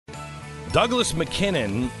Douglas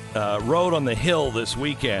McKinnon rode on the Hill this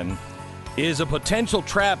weekend is a potential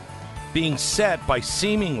trap being set by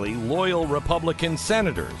seemingly loyal Republican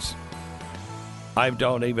senators. I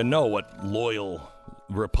don't even know what loyal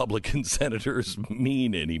Republican senators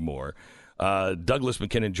mean anymore. Douglas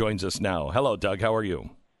McKinnon joins us now. Hello, Doug. How are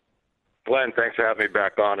you? Glenn, thanks for having me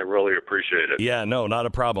back on. I really appreciate it. Yeah, no, not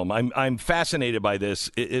a problem. I'm fascinated by this.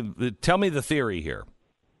 Tell me the theory here.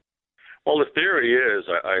 Well, the theory is,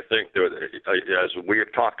 I think that, as we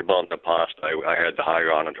have talked about in the past, I had the high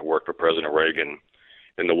honor to work for President Reagan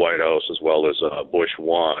in the White House as well as Bush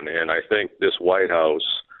 1. And I think this White House,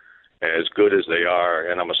 as good as they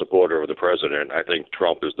are, and I'm a supporter of the president, I think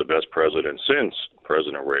Trump is the best president since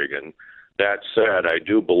President Reagan. That said, I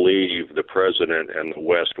do believe the president and the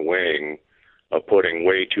West Wing are putting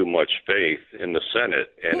way too much faith in the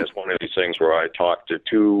Senate. And it's one of these things where I talked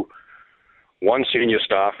to one senior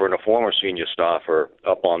staffer and a former senior staffer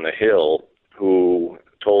up on the Hill who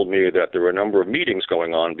told me that there were a number of meetings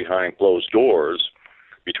going on behind closed doors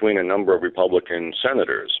between a number of Republican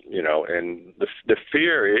senators, and the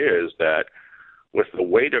fear is that with the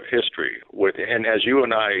weight of history, and as you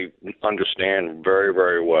and I understand very,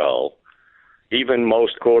 very well, even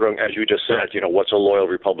most, quote, as you just said, what's a loyal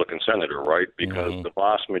Republican senator, right? Because the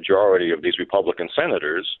vast majority of these Republican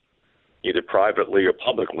senators, either privately or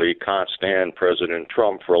publicly, can't stand President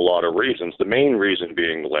Trump for a lot of reasons. The main reason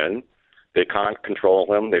being, Glenn, they can't control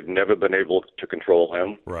him. They've never been able to control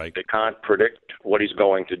him. Right. They can't predict what he's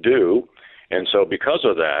going to do. And so because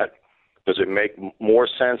of that, does it make more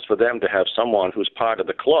sense for them to have someone who's part of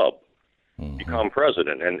the club become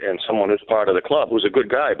president, and someone who's part of the club, who's a good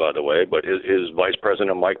guy, by the way, but is Vice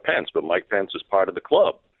President Mike Pence, but Mike Pence is part of the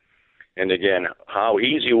club. And again, how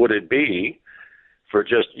easy would it be for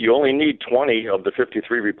you only need 20 of the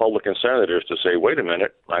 53 Republican senators to say, wait a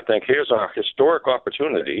minute, I think here's our historic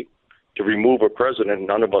opportunity to remove a president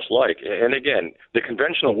none of us like. And again, the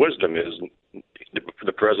conventional wisdom is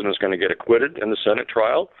the president's going to get acquitted in the Senate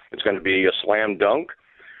trial. It's going to be a slam dunk.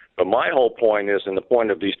 But my whole point is, and the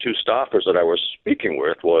point of these two staffers that I was speaking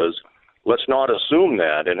with was, let's not assume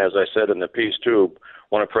that. And as I said in the piece too,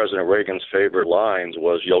 one of President Reagan's favorite lines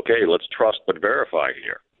was, okay, let's trust but verify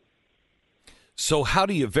here. So how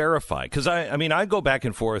do you verify? Because I go back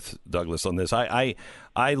and forth, Douglas, on this. I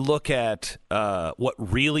look at what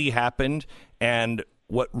really happened and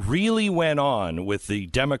what really went on with the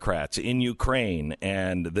Democrats in Ukraine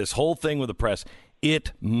and this whole thing with the press.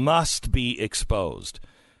 It must be exposed.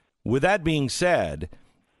 With that being said,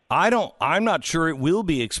 I'm not sure it will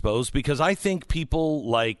be exposed because I think people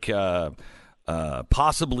like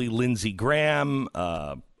possibly Lindsey Graham,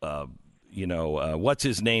 what's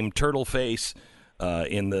his name, Turtleface,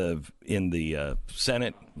 in the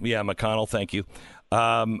Senate. Yeah, McConnell. Thank you.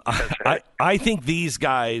 I think these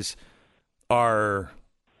guys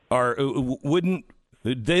wouldn't.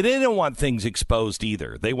 They don't want things exposed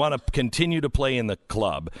either. They want to continue to play in the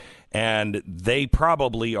club, and they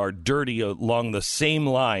probably are dirty along the same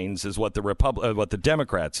lines as what the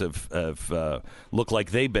Democrats have looked like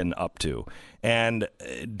they've been up to. And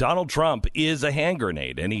Donald Trump is a hand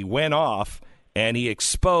grenade, and he went off and he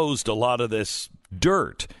exposed a lot of this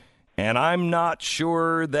dirt. And I'm not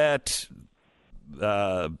sure that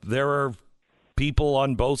there are people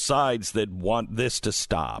on both sides that want this to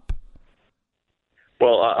stop.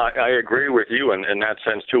 Well, I agree with you in that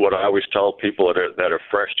sense, too. What I always tell people that are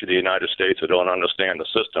fresh to the United States that don't understand the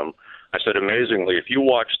system, I said, amazingly, if you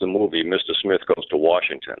watch the movie Mr. Smith Goes to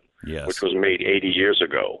Washington, yes, which was made 80 years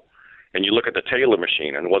ago, and you look at the Taylor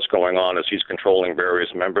machine and what's going on as he's controlling various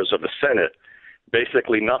members of the Senate,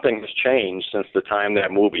 basically nothing has changed since the time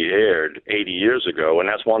that movie aired 80 years ago. And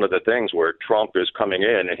that's one of the things where Trump is coming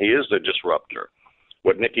in, and he is the disruptor.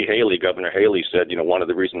 What Nikki Haley, Governor Haley, said, one of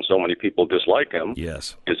the reasons so many people dislike him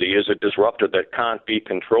yes, is he is a disruptor that can't be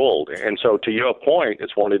controlled. And so to your point,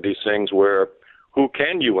 it's one of these things where who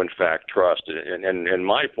can you, in fact, trust? And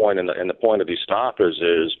my point and the point of these staffers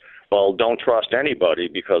is, well, don't trust anybody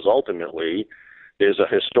because ultimately there's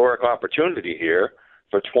a historic opportunity here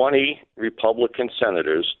for 20 Republican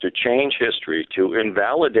senators to change history, to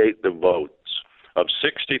invalidate the votes of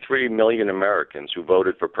 63 million Americans who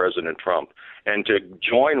voted for President Trump, and to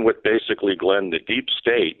join with basically, Glenn, the deep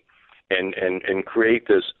state and create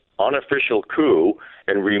this unofficial coup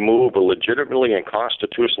and remove a legitimately and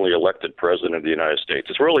constitutionally elected president of the United States.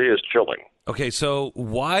 It really is chilling. Okay, so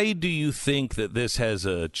why do you think that this has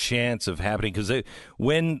a chance of happening? Because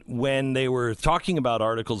when they were talking about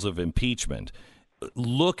articles of impeachment,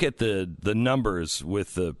 look at the numbers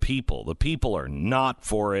with the people. The people are not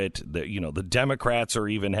for it. The Democrats are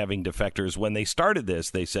even having defectors. When they started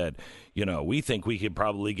this, they said, we think we could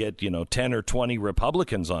probably get 10 or 20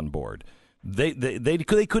 Republicans on board. They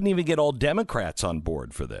couldn't even get all Democrats on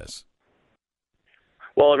board for this.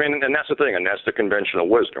 Well, I mean, and that's the thing, and that's the conventional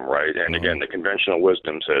wisdom, right? And again, the conventional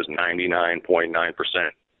wisdom says 99.9%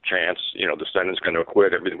 chance, the Senate's going to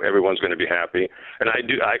acquit, everyone's going to be happy. And I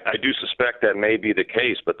do suspect that may be the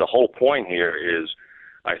case, but the whole point here is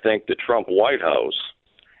I think the Trump White House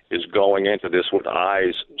is going into this with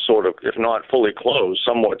eyes sort of, if not fully closed,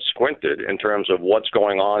 somewhat squinted in terms of what's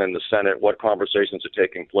going on in the Senate, what conversations are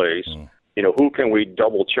taking place, who can we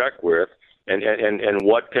double check with, and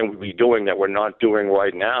what can we be doing that we're not doing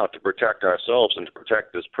right now to protect ourselves and to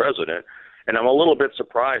protect this president. And I'm a little bit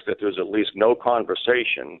surprised that there's at least no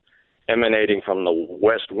conversation emanating from the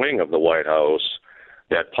West Wing of the White House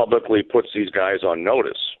that publicly puts these guys on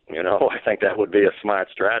notice. I think that would be a smart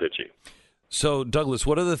strategy. So, Douglas,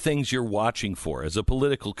 what are the things you're watching for as a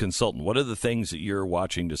political consultant? What are the things that you're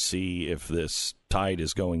watching to see if this tide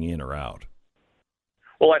is going in or out?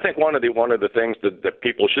 Well, I think one of the things that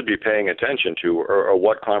people should be paying attention to are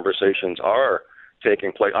what conversations are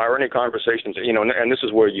taking place. Are any conversations, and this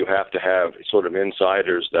is where you have to have sort of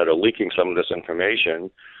insiders that are leaking some of this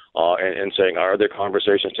information and saying, are there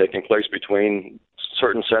conversations taking place between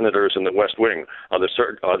certain senators in the West Wing? Are there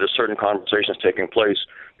certain conversations taking place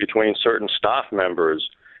between certain staff members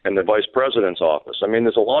in the vice president's office? I mean,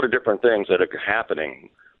 there's a lot of different things that are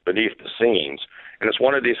happening beneath the scenes. And it's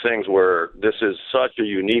one of these things where this is such a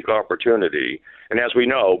unique opportunity. And as we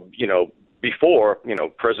know, before,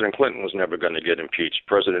 President Clinton was never going to get impeached.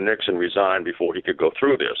 President Nixon resigned before he could go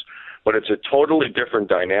through this. But it's a totally different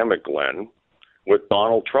dynamic, Glenn, with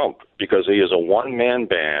Donald Trump, because he is a one-man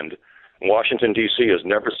band. Washington, D.C. has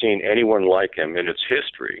never seen anyone like him in its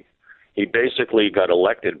history. He basically got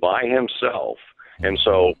elected by himself. And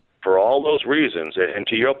so for all those reasons, and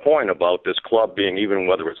to your point about this club being, even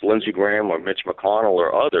whether it's Lindsey Graham or Mitch McConnell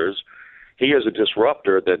or others, he is a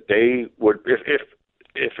disruptor that they would, if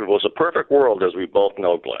it was a perfect world, as we both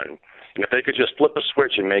know, Glenn, and if they could just flip a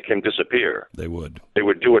switch and make him disappear, they would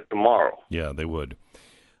do it tomorrow. Yeah, they would.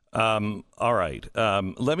 All right.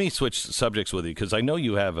 Let me switch subjects with you, because I know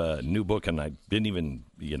you have a new book, and I didn't even,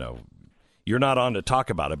 you're not on to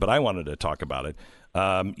talk about it, but I wanted to talk about it.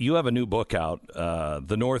 You have a new book out,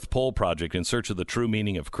 The North Pole Project, In Search of the True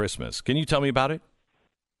Meaning of Christmas. Can you tell me about it?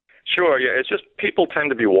 Sure, yeah. It's just people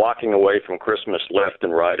tend to be walking away from Christmas left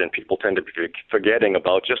and right, and people tend to be forgetting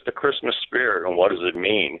about just the Christmas spirit and what does it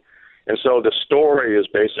mean. And so the story is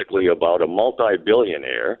basically about a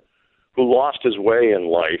multi-billionaire who lost his way in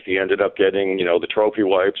life. He ended up getting, the trophy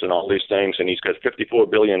wives and all these things, and he's got $54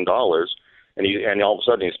 billion, and all of a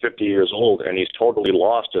sudden he's 50 years old, and he's totally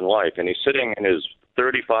lost in life. And he's sitting in his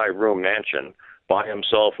 35-room mansion by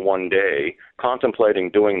himself one day,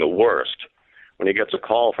 contemplating doing the worst, when he gets a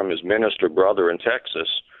call from his minister brother in Texas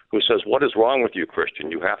who says, "What is wrong with you, Christian?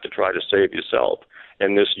 You have to try to save yourself."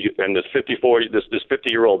 And this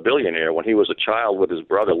 50-year-old billionaire, when he was a child with his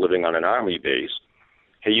brother living on an army base,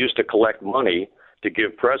 he used to collect money to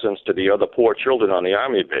give presents to the other poor children on the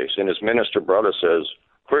army base. And his minister brother says,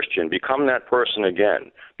 "Christian, become that person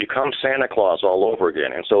again. Become Santa Claus all over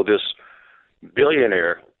again." And so this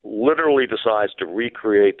billionaire literally decides to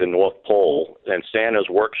recreate the North Pole and Santa's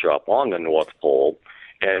workshop on the North Pole.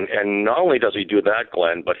 And not only does he do that,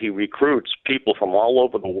 Glenn, but he recruits people from all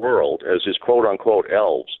over the world as his quote-unquote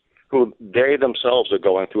elves, who they themselves are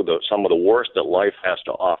going through some of the worst that life has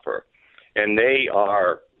to offer. And they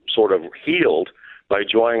are sort of healed by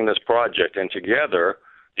joining this project. And together,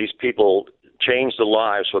 these people change the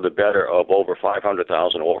lives for the better of over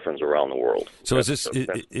 500,000 orphans around the world. So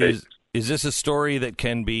is this a story that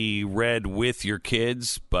can be read with your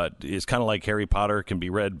kids, but is kind of like Harry Potter, can be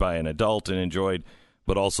read by an adult and enjoyed,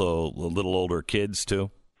 but also a little older kids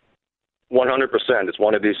too? 100%. It's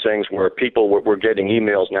one of these things where we're getting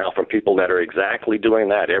emails now from people that are exactly doing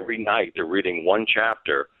that. Every night they're reading one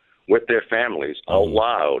chapter with their families out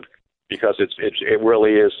loud, because it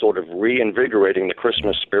really is sort of reinvigorating the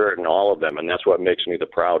Christmas spirit in all of them, and that's what makes me the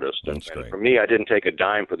proudest. And for me, I didn't take a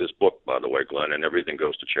dime for this book, by the way, Glenn, and everything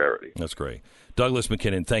goes to charity. That's great. Douglas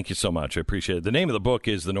McKinnon, thank you so much. I appreciate it. The name of the book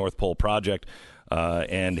is The North Pole Project,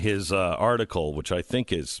 and his article, which I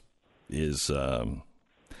think is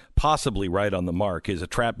possibly right on the mark, is A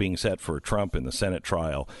Trap Being Set for Trump in the Senate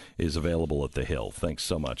Trial, is available at The Hill. Thanks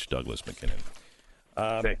so much, Douglas McKinnon.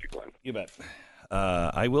 Thank you, Glenn. You bet.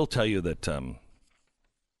 I will tell you that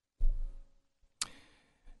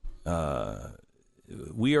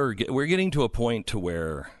we're getting to a point to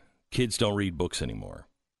where kids don't read books anymore.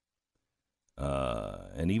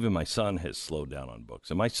 And even my son has slowed down on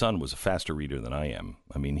books. And my son was a faster reader than I am.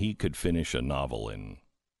 I mean, he could finish a novel in a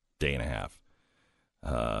day and a half.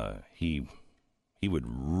 He would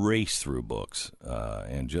race through books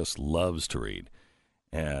and just loves to read.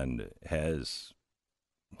 And has,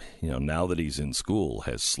 now that he's in school,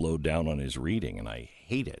 has slowed down on his reading. And I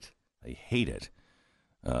hate it. I hate it.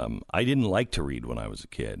 I didn't like to read when I was a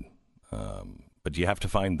kid. But you have to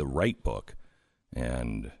find the right book.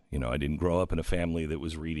 And, I didn't grow up in a family that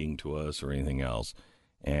was reading to us or anything else.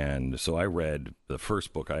 And so I read, the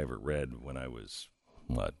first book I ever read when I was,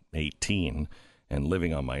 18 and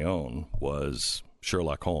living on my own was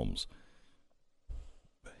Sherlock Holmes.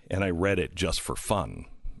 And I read it just for fun.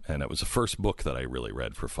 And it was the first book that I really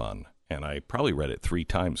read for fun. And I probably read it 3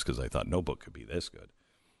 times because I thought no book could be this good.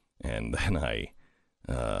 And then I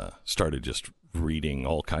started just reading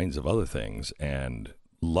all kinds of other things and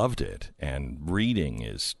loved it. And reading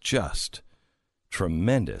is just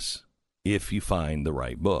tremendous if you find the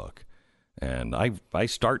right book. And I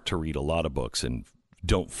start to read a lot of books and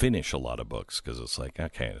don't finish a lot of books because it's like,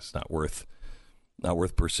 okay, it's not worth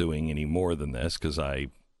pursuing any more than this because I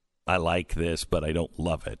like this, but I don't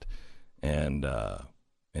love it. And I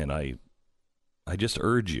just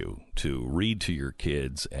urge you to read to your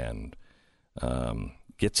kids and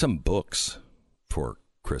get some books for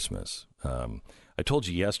Christmas. I told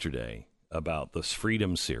you yesterday about this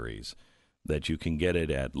Freedom series that you can get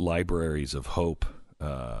it at Libraries of Hope.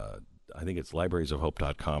 I think it's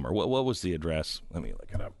librariesofhope.com, or what was the address? Let me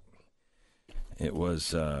look it up. It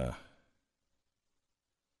was, no,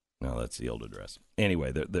 that's the old address.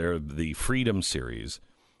 Anyway, they're the Freedom series.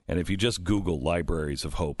 And if you just Google Libraries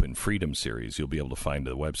of Hope and Freedom series, you'll be able to find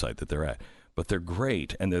the website that they're at. But they're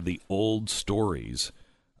great, and they're the old stories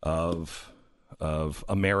of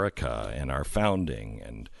America and our founding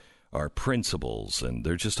and our principles. And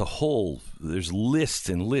there's just there's lists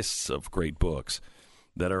and lists of great books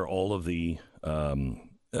that are all of the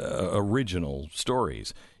original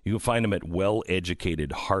stories. You can find them at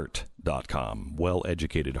welleducatedheart.com,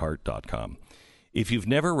 welleducatedheart.com. If you've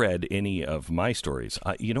never read any of my stories,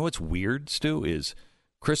 you know what's weird, Stu, is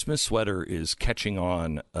Christmas Sweater is catching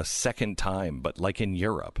on a second time, but like in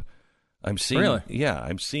Europe. I'm seeing, really? Yeah,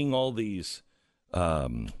 I'm seeing all these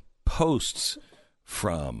posts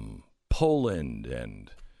from Poland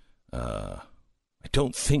and I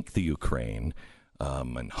don't think the Ukraine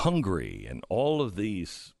and Hungary and all of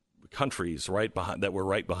these countries that were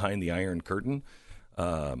right behind the Iron Curtain.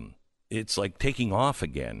 It's like taking off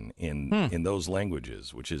again in those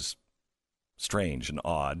languages, which is strange and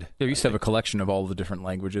odd. Yeah, we used to have a collection of all the different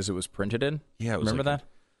languages it was printed in. Yeah, it was remember like that?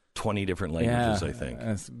 20 different languages, I think.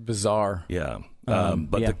 It's bizarre. Yeah.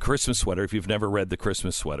 The Christmas Sweater, if you've never read The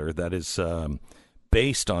Christmas Sweater, that is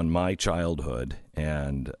based on my childhood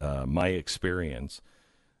and my experience.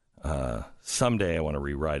 Someday I want to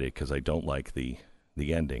rewrite it because I don't like the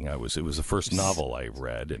ending. It was the first novel I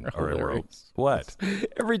read or I wrote. What?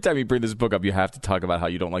 Every time you bring this book up, you have to talk about how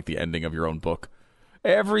you don't like the ending of your own book.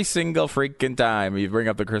 Every single freaking time you bring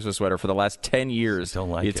up The Christmas Sweater for the last 10 years,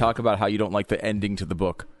 you talk about how you don't like the ending to the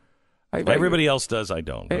book. Everybody else does. I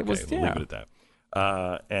don't. Leave it at that.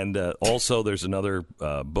 And also, there's another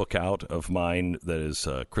book out of mine that is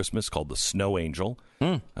Christmas called The Snow Angel.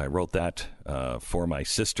 I wrote that for my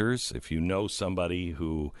sisters. If you know somebody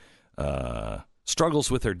who struggles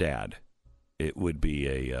with their dad, it might be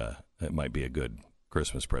a good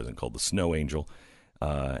Christmas present, called The Snow Angel.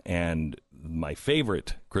 And my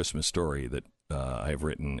favorite Christmas story that I've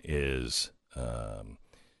written is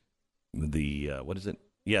what is it?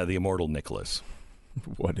 Yeah, The Immortal Nicholas.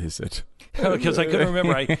 What is it? Because I couldn't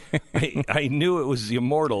remember. I knew it was The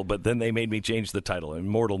Immortal, but then they made me change the title,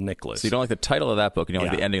 Immortal Nicholas. So you don't like the title of that book, and you don't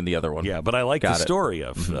like the ending of the other one. Yeah, but I like the story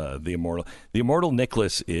of The Immortal. The Immortal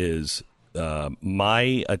Nicholas is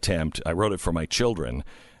my attempt. I wrote it for my children,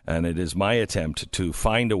 and it is my attempt to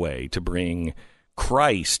find a way to bring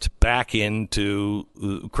Christ back into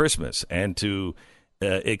Christmas and to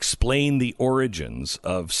explain the origins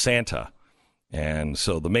of Santa. And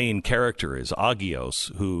so the main character is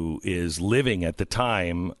Agios, who is living at the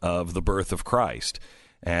time of the birth of Christ.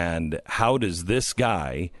 And how does this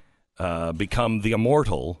guy become the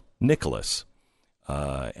immortal Nicholas?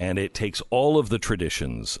 And it takes all of the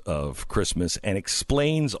traditions of Christmas and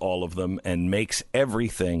explains all of them and makes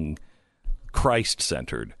everything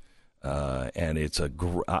Christ-centered. And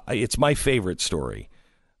it's my favorite story.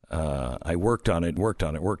 I worked on it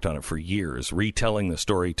for years, retelling the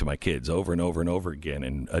story to my kids over and over and over again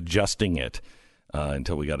and adjusting it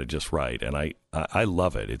until we got it just right. And I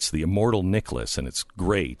love it. It's the Immortal Nicholas, and it's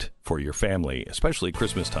great for your family, especially at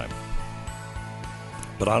Christmas time.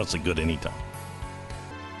 But honestly, good anytime.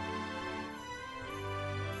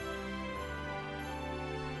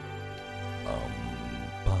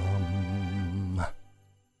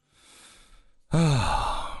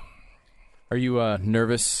 Are you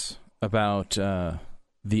nervous about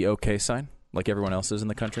the OK sign, like everyone else is in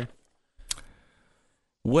the country?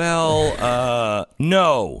 Well,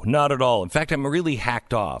 no, not at all. In fact, I'm really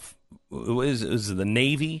hacked off. Is it the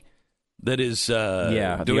Navy that is doing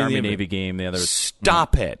the Army-Navy game? The other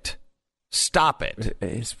Stop it.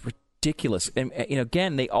 It's ridiculous. And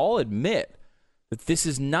again, they all admit that this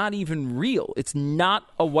is not even real. It's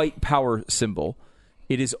not a white power symbol.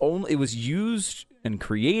 It was used and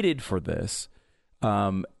created for this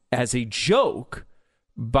as a joke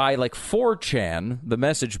by like 4chan, the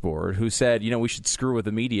message board, who said, we should screw with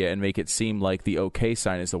the media and make it seem like the OK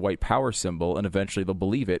sign is the white power symbol, and eventually they'll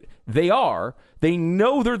believe it. They are. They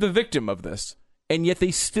know they're the victim of this, and yet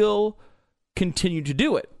they still continue to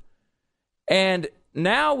do it. And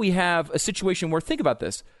now we have a situation where, think about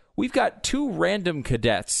this. We've got 2 random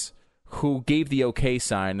cadets who gave the OK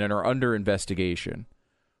sign and are under investigation.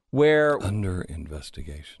 Where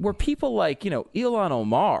people like, Ilhan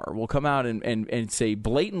Omar will come out and say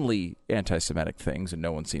blatantly anti-Semitic things, and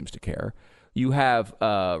no one seems to care. You have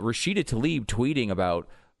Rashida Tlaib tweeting about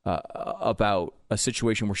a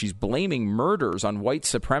situation where she's blaming murders on white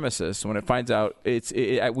supremacists. When it finds out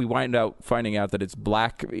we wind up finding out that it's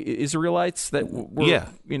black Israelites that were,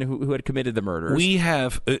 who had committed the murders. We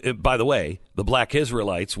have, by the way, the black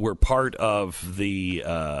Israelites were part of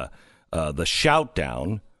the shout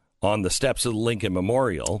down on the steps of the Lincoln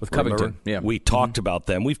Memorial. With Covington, yeah. We talked about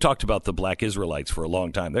them. We've talked about the black Israelites for a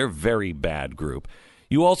long time. They're a very bad group.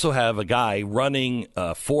 You also have a guy running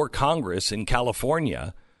for Congress in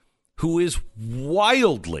California who is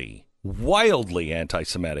wildly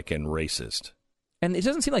anti-Semitic and racist. And it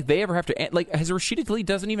doesn't seem like they ever have to, has Rashida Tlaib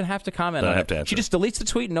doesn't even have to comment on it. She just deletes the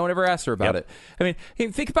tweet and no one ever asks her about it. I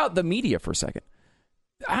mean, think about the media for a second.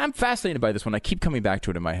 I'm fascinated by this one. I keep coming back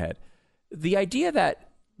to it in my head. The idea that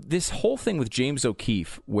this whole thing with James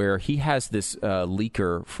O'Keefe, where he has this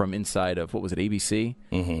leaker from inside of, what was it, ABC?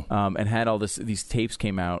 Mm-hmm. And had all these tapes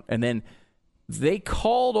came out. And then they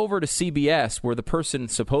called over to CBS, where the person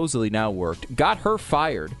supposedly now worked, got her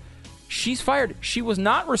fired. She's fired. She was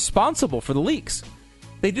not responsible for the leaks.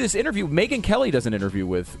 They do this interview. Megyn Kelly does an interview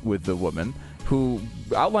with the woman who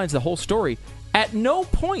outlines the whole story. At no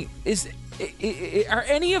point are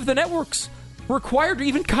any of the networks required to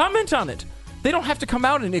even comment on it. They don't have to come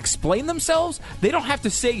out and explain themselves. They don't have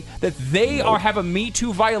to say that they have a Me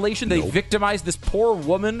Too violation. They victimized this poor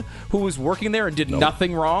woman who was working there and did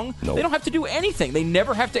nothing wrong. They don't have to do anything. They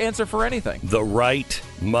never have to answer for anything. The right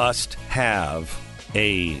must have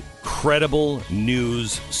a credible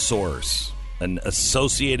news source. An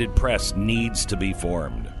Associated Press needs to be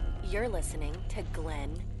formed. You're listening to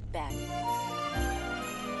Glenn Beck.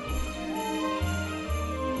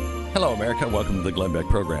 Hello, America. Welcome to the Glenn Beck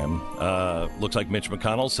program. Looks like Mitch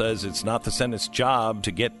McConnell says it's not the Senate's job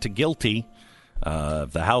to get to guilty.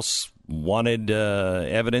 If the House wanted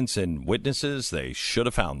evidence and witnesses, they should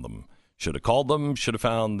have found them. Should have called them. Should have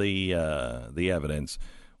found the evidence.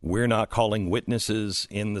 We're not calling witnesses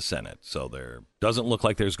in the Senate, so there doesn't look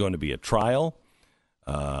like there's going to be a trial.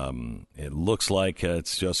 It looks like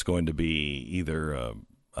it's just going to be either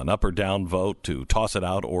an up or down vote to toss it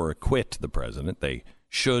out or acquit the president. They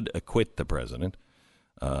should acquit the president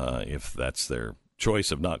if that's their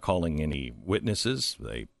choice of not calling any witnesses.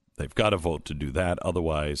 They've got to vote to do that.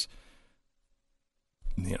 Otherwise,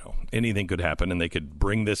 anything could happen, and they could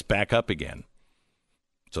bring this back up again.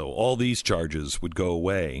 So all these charges would go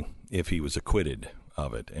away if he was acquitted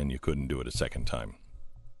of it, and you couldn't do it a second time.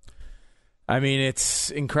 I mean, it's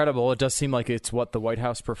incredible. It does seem like it's what the White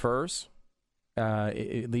House prefers.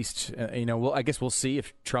 At least, I guess we'll see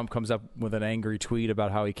if Trump comes up with an angry tweet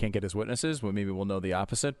about how he can't get his witnesses. Well, maybe we'll know the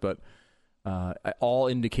opposite. But all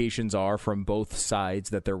indications are from both sides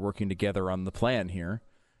that they're working together on the plan here.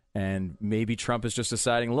 And maybe Trump is just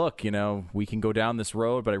deciding, look, we can go down this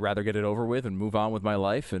road, but I'd rather get it over with and move on with my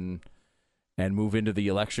life and move into the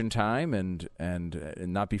election time and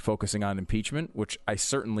not be focusing on impeachment, which I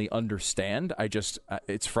certainly understand.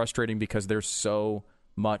 It's frustrating because there's so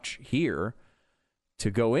much here to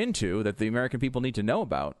go into that the American people need to know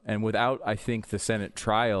about. And without, I think, the Senate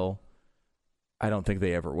trial, I don't think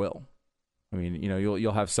they ever will. I mean,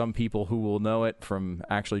 you'll have some people who will know it from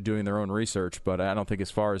actually doing their own research, but I don't think as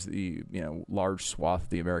far as the large swath of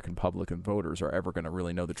the American public and voters are ever going to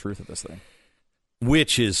really know the truth of this thing.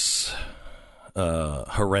 Which is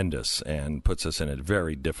horrendous and puts us in a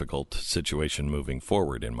very difficult situation moving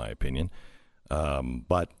forward, in my opinion.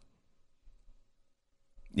 But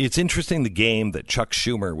it's interesting the game that Chuck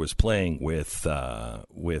Schumer was playing with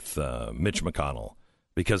Mitch McConnell,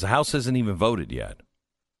 because the House hasn't even voted yet.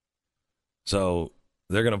 So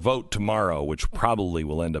they're going to vote tomorrow, which probably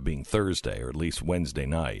will end up being Thursday or at least Wednesday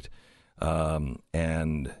night.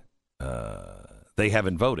 And they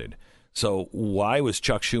haven't voted. So why was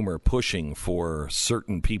Chuck Schumer pushing for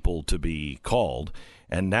certain people to be called?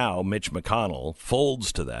 And now Mitch McConnell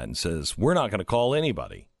folds to that and says, we're not going to call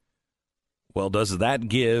anybody. Well, does that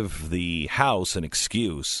give the House an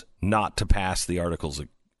excuse not to pass the articles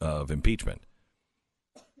of impeachment?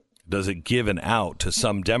 Does it give an out to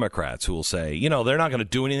some Democrats who will say, they're not going to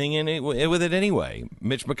do anything with it anyway?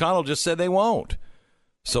 Mitch McConnell just said they won't.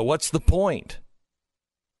 So what's the point?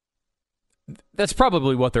 That's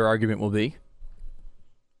probably what their argument will be,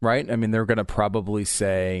 right? I mean, they're going to probably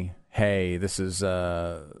say, hey, this is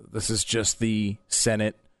just the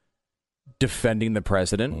Senate defending the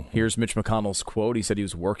president. Mm-hmm. Here's Mitch McConnell's quote. He said he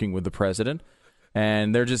was working with the president,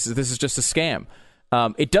 and this is just a scam.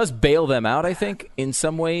 It does bail them out, I think, in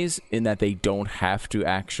some ways, in that they don't have to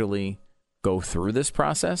actually go through this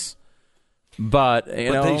process. But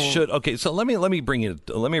they should. Okay, so let me bring you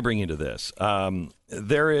to this.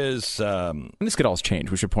 There is, and this could all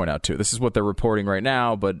change. We should point out too. This is what they're reporting right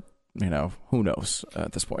now, but who knows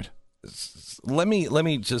at this point. Let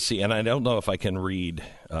me just see, and I don't know if I can read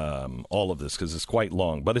all of this because it's quite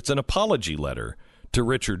long. But it's an apology letter to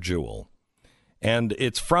Richard Jewell, and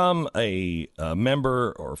it's from a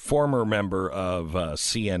member or former member of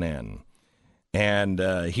CNN. And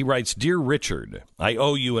he writes, Dear Richard, I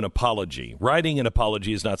owe you an apology. Writing an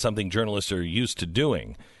apology is not something journalists are used to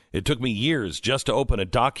doing. It took me years just to open a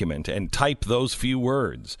document and type those few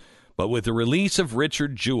words. But with the release of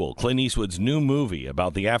Richard Jewell, Clint Eastwood's new movie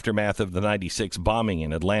about the aftermath of the '96 bombing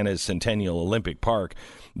in Atlanta's Centennial Olympic Park,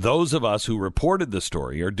 those of us who reported the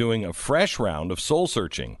story are doing a fresh round of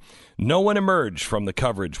soul-searching. No one emerged from the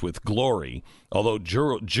coverage with glory, although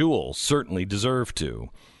Jewell certainly deserved to.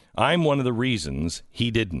 I'm one of the reasons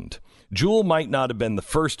he didn't. Jewell might have been the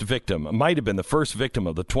first victim of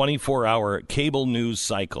the 24-hour cable news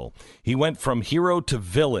cycle. He went from hero to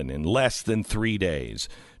villain in less than 3 days.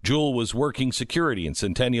 Jewell was working security in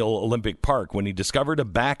Centennial Olympic Park when he discovered a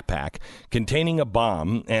backpack containing a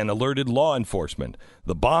bomb and alerted law enforcement.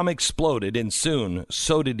 The bomb exploded, and soon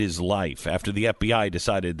so did his life after the FBI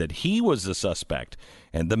decided that he was the suspect,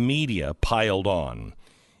 and the media piled on.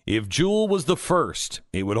 If Jewell was the first,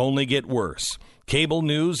 it would only get worse. Cable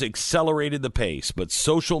news accelerated the pace, but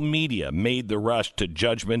social media made the rush to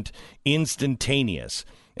judgment instantaneous,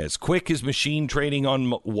 as quick as machine trading on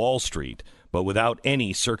Wall Street, but without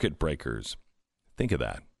any circuit breakers. Think of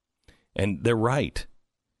that. And they're right.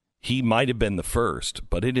 He might have been the first,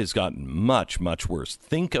 but it has gotten much, much worse.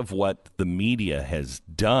 Think of what the media has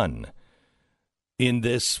done in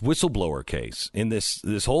this whistleblower case, in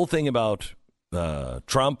this whole thing about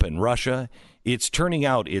Trump and Russia. It's turning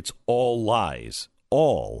out it's all lies.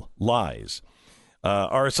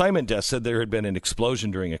 Our assignment desk said there had been an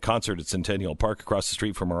explosion during a concert at Centennial Park across the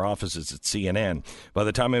street from our offices at CNN. By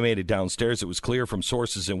the time I made it downstairs, it was clear from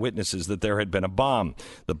sources and witnesses that there had been a bomb.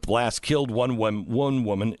 The blast killed one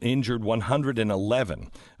woman, injured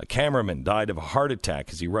 111. A cameraman died of a heart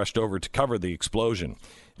attack as he rushed over to cover the explosion.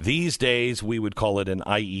 These days, we would call it an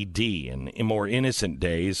IED. In more innocent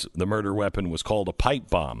days, the murder weapon was called a pipe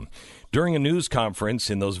bomb. During a news conference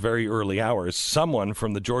in those very early hours, someone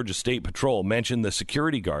from the Georgia State Patrol mentioned the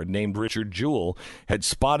security guard named Richard Jewell had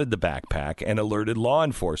spotted the backpack and alerted law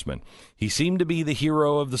enforcement. He seemed to be the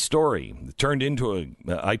hero of the story.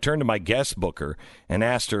 I turned to my guest booker and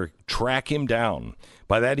asked her, track him down.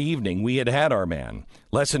 By that evening, we had our man.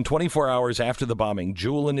 Less than 24 hours after the bombing,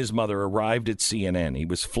 Jewell and his mother arrived at CNN. He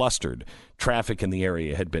was flustered. Traffic in the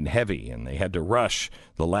area had been heavy, and they had to rush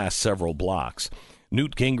the last several blocks.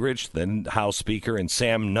 Newt Gingrich, the House Speaker, and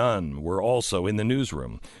Sam Nunn were also in the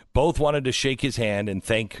newsroom. Both wanted to shake his hand and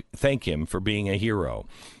thank him for being a hero.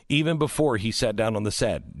 Even before he sat down on the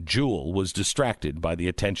set, Jewell was distracted by the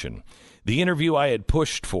attention. The interview I had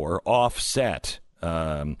pushed for offset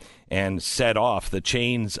and set off the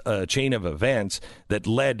chain of events that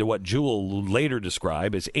led to what Jewell later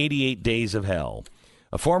described as 88 days of hell.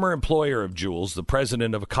 A former employer of Jewell's, the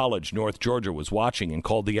president of a college in North Georgia, was watching and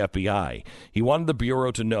called the FBI. He wanted the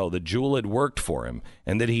Bureau to know that Jewell had worked for him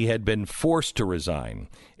and that he had been forced to resign.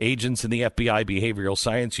 Agents in the FBI Behavioral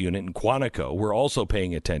Science Unit in Quantico were also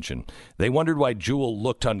paying attention. They wondered why Jewell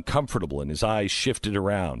looked uncomfortable and his eyes shifted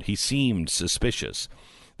around. He seemed suspicious.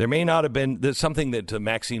 There may not have been, there's something that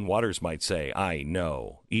Maxine Waters might say, I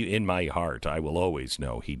know. In my heart, I will always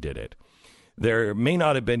know he did it. There may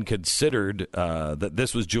not have been considered that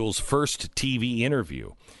this was Juul's first TV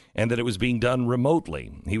interview and that it was being done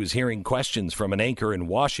remotely. He was hearing questions from an anchor in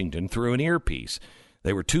Washington through an earpiece.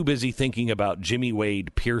 They were too busy thinking about Jimmy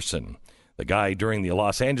Wade Pearson, the guy during the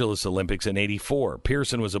Los Angeles Olympics in '84.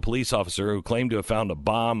 Pearson was a police officer who claimed to have found a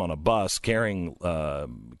bomb on a bus carrying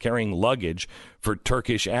luggage for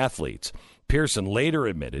Turkish athletes. Pearson later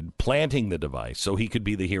admitted planting the device so he could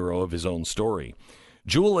be the hero of his own story.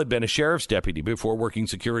 Juul had been a sheriff's deputy before working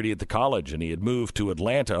security at the college, and he had moved to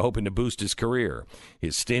Atlanta hoping to boost his career.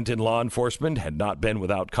 His stint in law enforcement had not been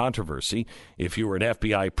without controversy. If you were an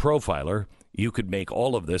FBI profiler, you could make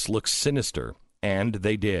all of this look sinister, and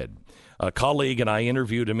they did. A colleague and I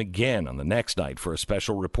interviewed him again on the next night for a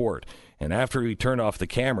special report, and after he turned off the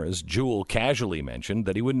cameras, Juul casually mentioned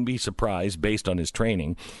that he wouldn't be surprised, based on his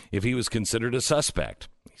training, if he was considered a suspect.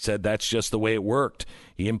 He said that's just the way it worked.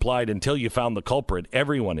 He implied until you found the culprit,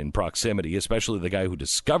 everyone in proximity, especially the guy who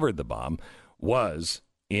discovered the bomb, was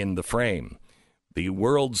in the frame. The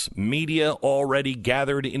world's media already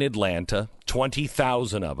gathered in Atlanta,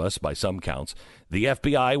 20,000 of us by some counts. The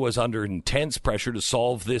FBI was under intense pressure to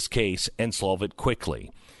solve this case and solve it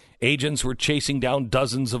quickly. Agents were chasing down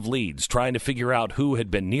dozens of leads, trying to figure out who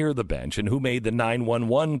had been near the bench and who made the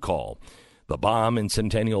 911 call. The bomb in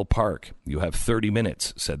Centennial Park. You have 30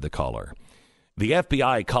 minutes, said the caller. The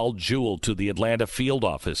FBI called Juul to the Atlanta field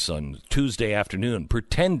office on Tuesday afternoon,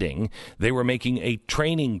 pretending they were making a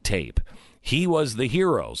training tape. He was the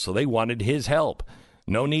hero, so they wanted his help.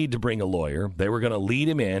 No need to bring a lawyer. They were going to lead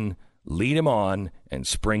him in, lead him on, and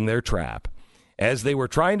spring their trap. As they were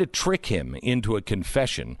trying to trick him into a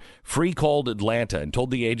confession, Free called Atlanta and told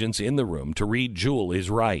the agents in the room to read Juul his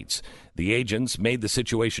rights. The agents made the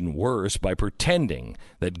situation worse by pretending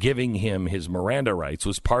that giving him his Miranda rights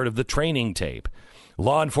was part of the training tape.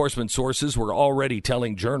 Law enforcement sources were already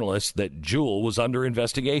telling journalists that Juul was under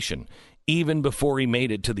investigation, even before he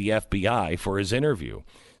made it to the FBI for his interview.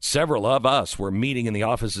 Several of us were meeting in the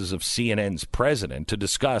offices of CNN's president to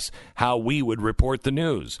discuss how we would report the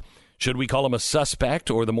news. Should we call him a suspect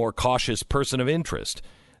or the more cautious person of interest?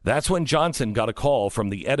 That's when Johnson got a call from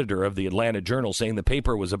the editor of the Atlanta Journal saying the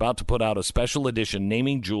paper was about to put out a special edition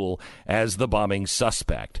naming Juul as the bombing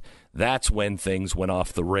suspect. That's when things went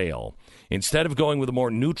off the rail. Instead of going with a more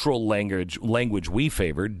neutral language we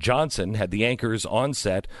favored, Johnson had the anchors on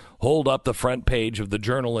set hold up the front page of the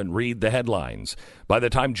Journal and read the headlines. By the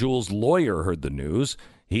time Juul's lawyer heard the news,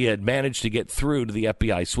 he had managed to get through to the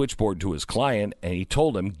FBI switchboard to his client, and he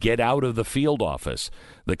told him, get out of the field office.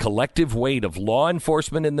 The collective weight of law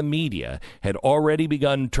enforcement and the media had already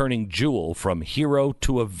begun turning Juul from hero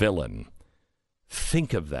to a villain.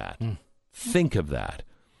 Think of that. Think of that.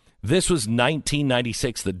 This was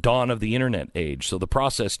 1996, the dawn of the internet age, so the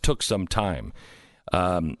process took some time.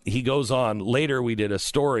 He goes on, later we did a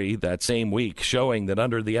story that same week showing that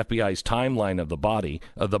under the FBI's timeline of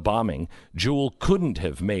the bombing, Juul couldn't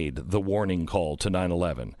have made the warning call to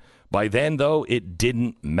 9/11. By then, though, it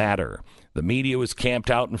didn't matter. The media was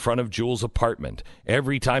camped out in front of Juul's apartment.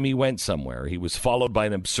 Every time he went somewhere, he was followed by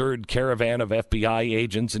an absurd caravan of FBI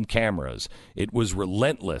agents and cameras. It was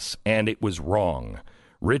relentless, and it was wrong.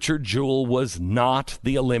 Richard Juul was not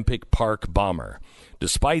the Olympic Park bomber.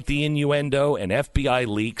 Despite the innuendo and FBI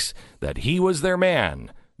leaks that he was their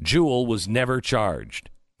man, Juul was never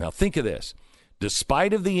charged. Now think of this.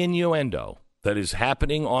 Despite of the innuendo that is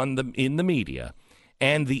happening in the media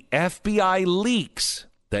and the FBI leaks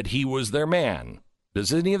that he was their man,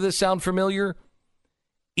 does any of this sound familiar?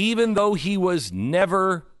 Even though he was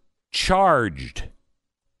never charged,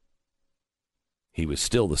 he was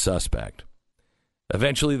still the suspect.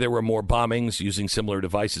 Eventually, there were more bombings using similar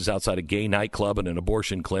devices outside a gay nightclub and an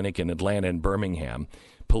abortion clinic in Atlanta and Birmingham.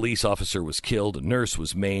 Police officer was killed, a nurse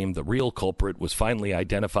was maimed. The real culprit was finally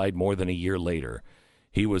identified more than a year later.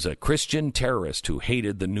 He was a Christian terrorist who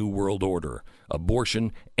hated the New World Order,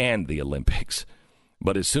 abortion, and the Olympics.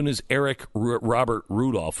 But as soon as Eric Robert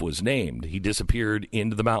Rudolph was named, he disappeared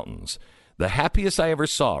into the mountains. The happiest I ever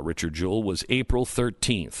saw Richard Juul was April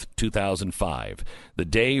 13th, 2005, the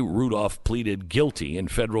day Rudolph pleaded guilty in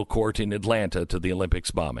federal court in Atlanta to the Olympics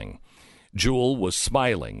bombing. Juul was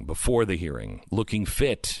smiling before the hearing, looking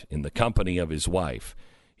fit in the company of his wife.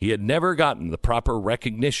 He had never gotten the proper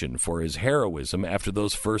recognition for his heroism after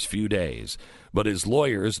those first few days, but his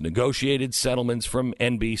lawyers negotiated settlements from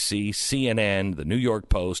NBC, CNN, the New York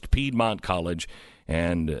Post, Piedmont College,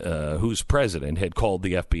 and whose president had called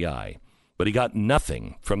the FBI. but he got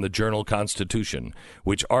nothing from the Journal-Constitution,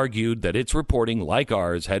 which argued that its reporting, like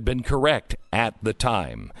ours, had been correct at the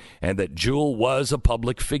time, and that Jewell was a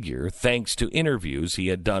public figure thanks to interviews he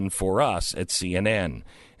had done for us at CNN,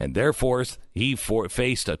 and therefore he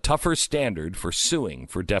faced a tougher standard for suing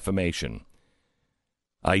for defamation.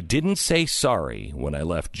 I didn't say sorry when I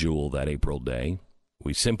left Jewell that April day.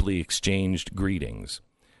 We simply exchanged greetings.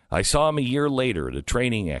 I saw him a year later at a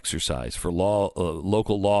training exercise for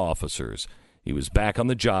local law officers. He was back on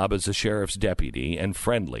the job as a sheriff's deputy and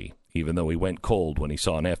friendly, even though he went cold when he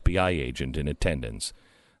saw an FBI agent in attendance.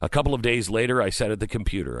 A couple of days later, I sat at the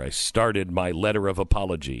computer. I started my letter of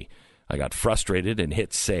apology. I got frustrated and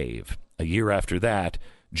hit save. A year after that,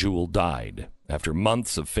 Jewell died. After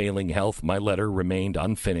months of failing health, my letter remained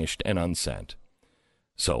unfinished and unsent.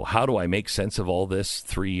 So how do I make sense of all this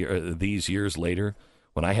these years later,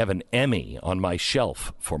 when I have an Emmy on my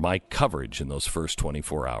shelf for my coverage in those first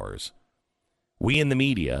 24 hours? We in the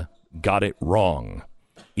media got it wrong.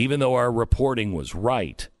 Even though our reporting was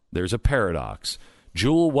right, there's a paradox.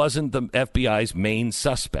 Jewell wasn't the FBI's main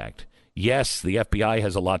suspect. Yes, the FBI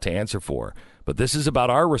has a lot to answer for, but this is about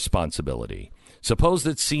our responsibility. Suppose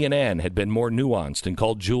that CNN had been more nuanced and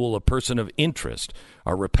called Jewell a person of interest.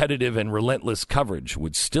 Our repetitive and relentless coverage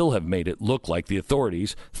would still have made it look like the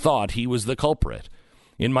authorities thought he was the culprit.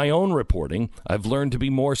 In my own reporting, I've learned to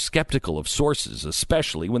be more skeptical of sources,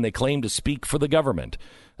 especially when they claim to speak for the government,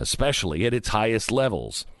 especially at its highest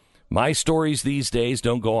levels. My stories these days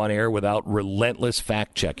don't go on air without relentless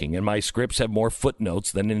fact-checking, and my scripts have more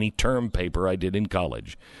footnotes than any term paper I did in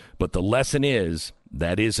college. But the lesson is,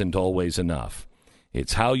 that isn't always enough.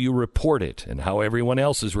 It's how you report it and how everyone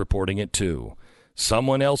else is reporting it, too.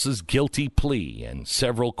 Someone else's guilty plea and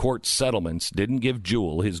several court settlements didn't give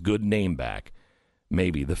Jewell his good name back.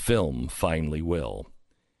 Maybe the film finally will.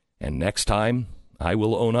 And next time, I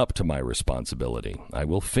will own up to my responsibility. I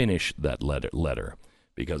will finish that letter,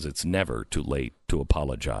 because it's never too late to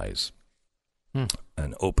apologize.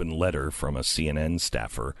 An open letter from a CNN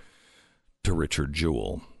staffer to Richard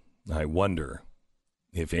Jewell. I wonder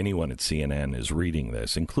if anyone at CNN is reading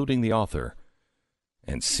this, including the author,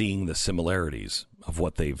 and seeing the similarities of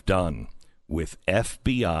what they've done with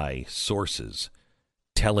FBI sources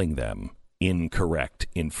telling them incorrect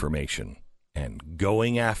information and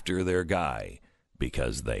going after their guy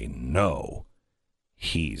because they know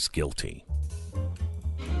he's guilty.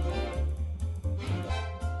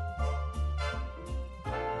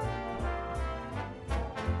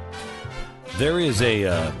 There's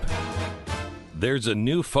a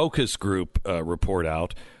new focus group report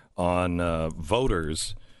out on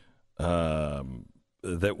voters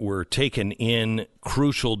that were taken in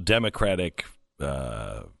crucial Democratic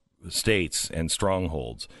states and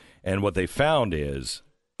strongholds. And what they found is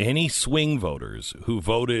any swing voters who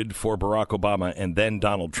voted for Barack Obama and then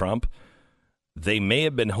Donald Trump, they may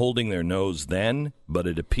have been holding their nose then, but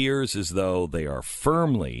it appears as though they are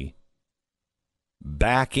firmly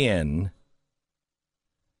back in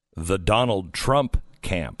the Donald Trump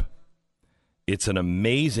camp. It's an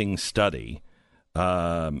amazing study,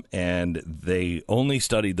 and they only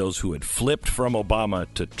studied those who had flipped from Obama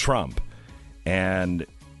to Trump. And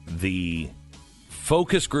the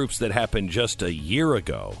focus groups that happened just a year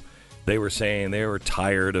ago, they were saying they were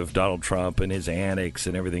tired of Donald Trump and his antics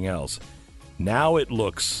and everything else. Now it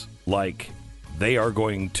looks like they are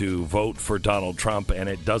going to vote for Donald Trump, and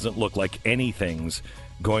it doesn't look like anything's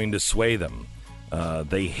going to sway them.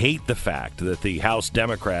 They hate the fact that the House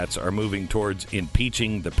Democrats are moving towards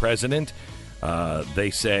impeaching the president.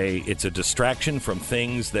 They say it's a distraction from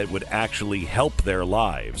things that would actually help their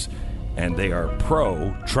lives. And they are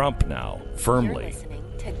pro-Trump now, firmly. You're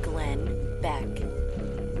listening to Glenn Beck.